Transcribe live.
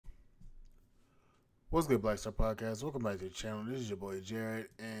What's good, Black Star Podcast? Welcome back to the channel. This is your boy Jared,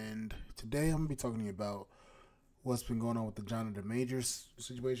 and today I'm gonna be talking to you about what's been going on with the Jonathan Majors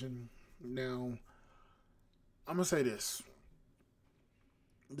situation. Now, I'm gonna say this: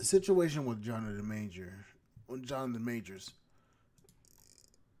 the situation with Jonathan Majors,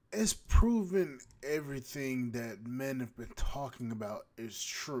 it's proven everything that men have been talking about is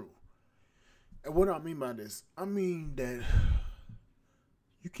true. And what do I mean by this? I mean that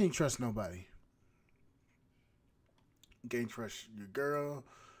you can't trust nobody. You can't trust your girl.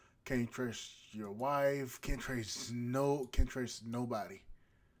 Can't trust your wife. Can't trust nobody.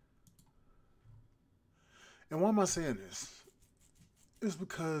 And why am I saying this? It's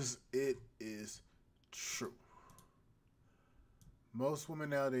because it is true. Most women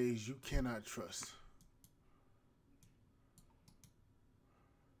nowadays you cannot trust.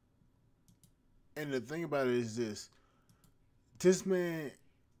 And the thing about it is this: this man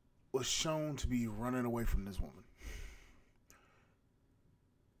was shown to be running away from this woman.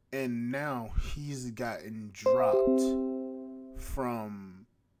 And now he's gotten dropped from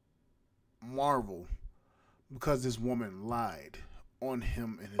Marvel because this woman lied on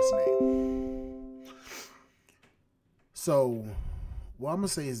him and his name. So, what I'm going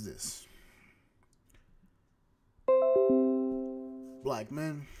to say is this. Black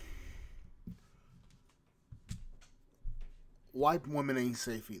men, white women ain't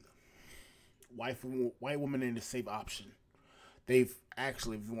safe either. White women ain't a safe option. They've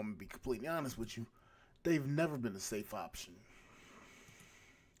actually, if you want me to be completely honest with you, they've never been a safe option.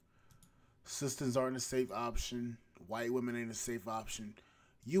 Sisters aren't a safe option. White women ain't a safe option.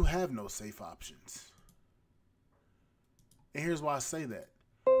 You have no safe options. And here's why I say that.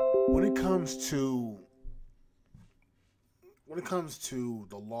 When it comes to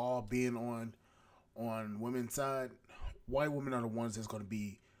the law being on women's side, white women are the ones that's going to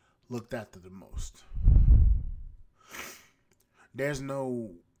be looked after the most. There's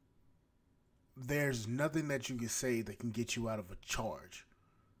nothing that you can say that can get you out of a charge.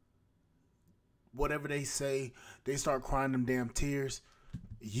 Whatever they say, they start crying them damn tears,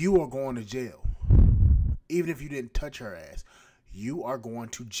 you are going to jail. Even if you didn't touch her ass, you are going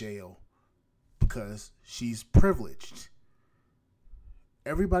to jail because she's privileged.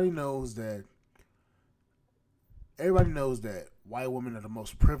 Everybody knows that white women are the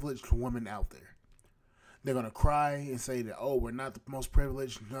most privileged women out there. They're going to cry and say that, oh, we're not the most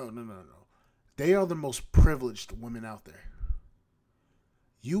privileged. No. They are the most privileged women out there.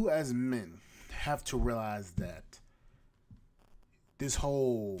 You as men have to realize that this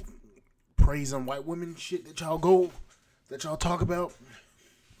whole praise on white women shit that y'all talk about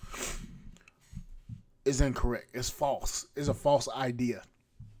is incorrect. It's false. It's a false idea.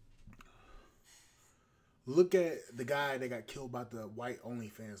 Look at the guy that got killed by the white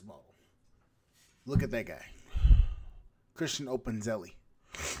OnlyFans model. Look at that guy. Christian Openzelli.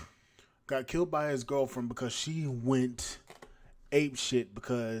 Got killed by his girlfriend because she went ape shit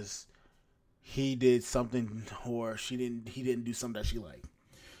because he did something or he didn't do something that she liked.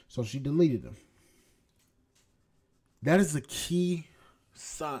 So she deleted him. That is a key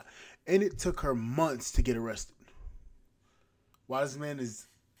sign. And it took her months to get arrested. While this man is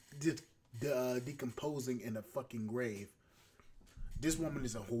decomposing in a fucking grave, this woman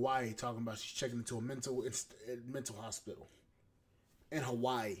is in Hawaii talking about she's checking into a mental hospital in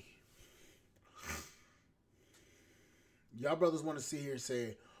Hawaii. Y'all brothers want to sit here and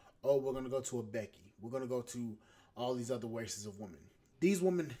say, oh, we're going to go to a Becky. We're going to go to all these other races of women. These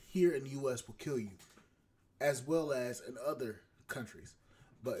women here in the U.S. will kill you, as well as in other countries.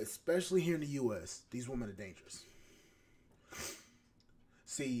 But especially here in the U.S., these women are dangerous.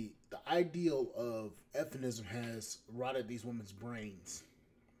 See, the ideal of feminism has rotted these women's brains.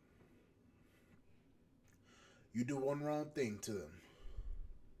 You do one wrong thing to them,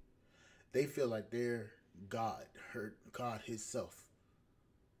 they feel like they're God himself.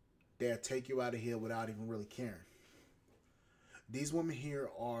 They'll take you out of here without even really caring. These women here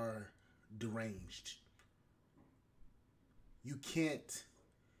are deranged. You can't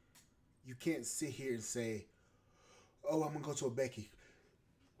sit here and say, oh, I'm going to go to a Becky.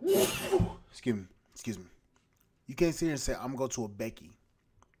 Excuse me. You can't sit here and say, I'm going to go to a Becky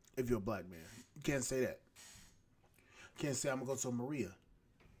if you're a black man. You can't say that. You can't say, I'm going to go to a Maria.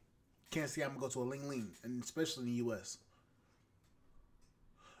 You can't say, I'm going to go to a Ling Ling, and especially in the U.S.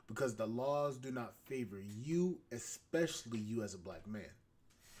 Because the laws do not favor you, especially you as a black man.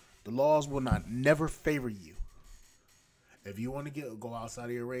 The laws will never favor you. If you want to go outside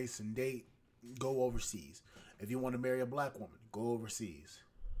of your race and date, go overseas. If you want to marry a black woman, go overseas.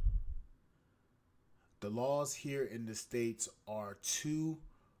 The laws here in the States are too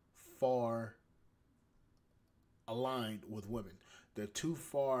far aligned with women. They're too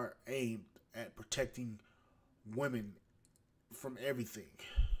far aimed at protecting women from everything.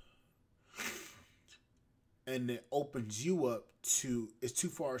 And it opens you up to, it's too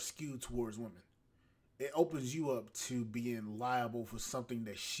far skewed towards women. It opens you up to being liable for something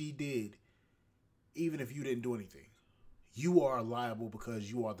that she did, even if you didn't do anything. You are liable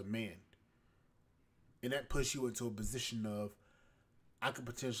because you are the man. And that puts you into a position of, I could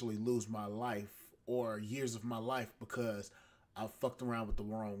potentially lose my life or years of my life because I fucked around with the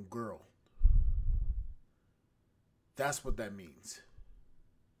wrong girl. That's what that means.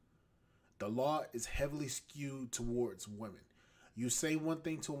 The law is heavily skewed towards women. You say one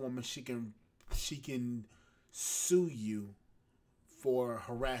thing to a woman, she can sue you for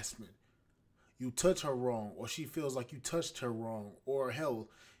harassment. You touch her wrong, or she feels like you touched her wrong, or hell,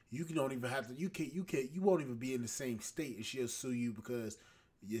 you don't even have to. You won't even be in the same state, and she'll sue you because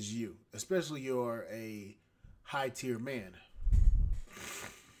it's you. Especially you're a high tier man.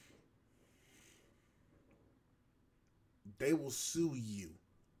 They will sue you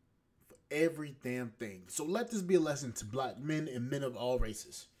for every damn thing. So let this be a lesson to black men and men of all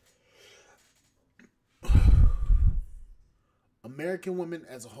races. American women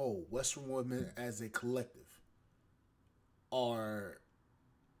as a whole, Western women as a collective, are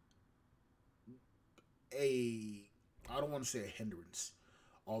I don't want to say a hindrance,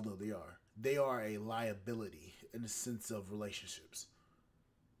 although they are. They are a liability in the sense of relationships.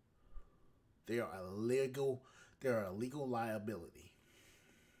 They are a legal liability.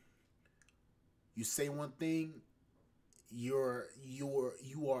 You say one thing, you are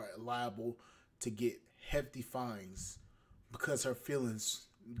liable to get hefty fines because her feelings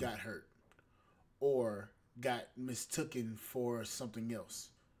got hurt or got mistaken for something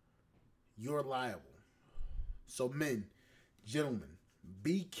else. You're liable. So men, gentlemen,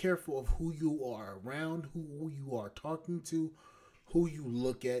 be careful of who you are around, who you are talking to, who you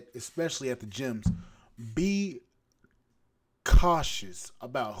look at, especially at the gyms. Be cautious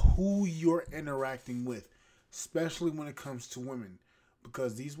about who you're interacting with, especially when it comes to women,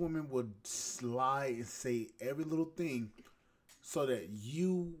 because these women would lie and say every little thing so that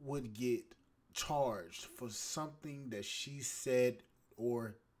you would get charged for something that she said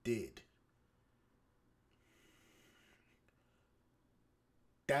or did.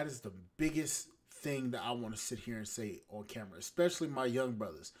 That is the biggest thing that I want to sit here and say on camera, especially my young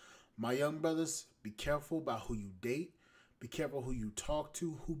brothers. My young brothers, be careful about who you date. Be careful who you talk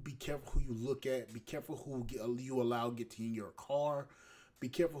to. Be careful who you look at. Be careful who you allow get in your car. Be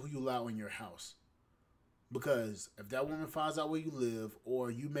careful who you allow in your house. Because if that woman finds out where you live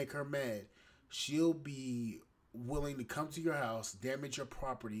or you make her mad, she'll be willing to come to your house, damage your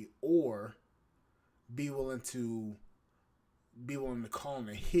property, or be willing to call in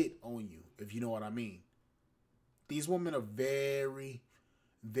a hit on you, if you know what I mean. These women are very,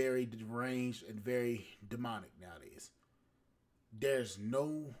 very deranged and very demonic nowadays. There's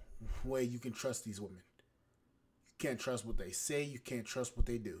no way you can trust these women. You can't trust what they say. You can't trust what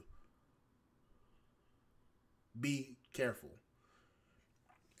they do. Be careful.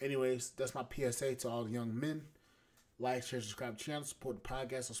 Anyways, that's my PSA to all the young men. Like, share, subscribe to the channel, support the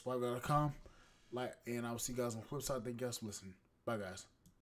podcast on Spotify.com. And I will see you guys on the flip side. Thank you guys for listening. Bye, guys.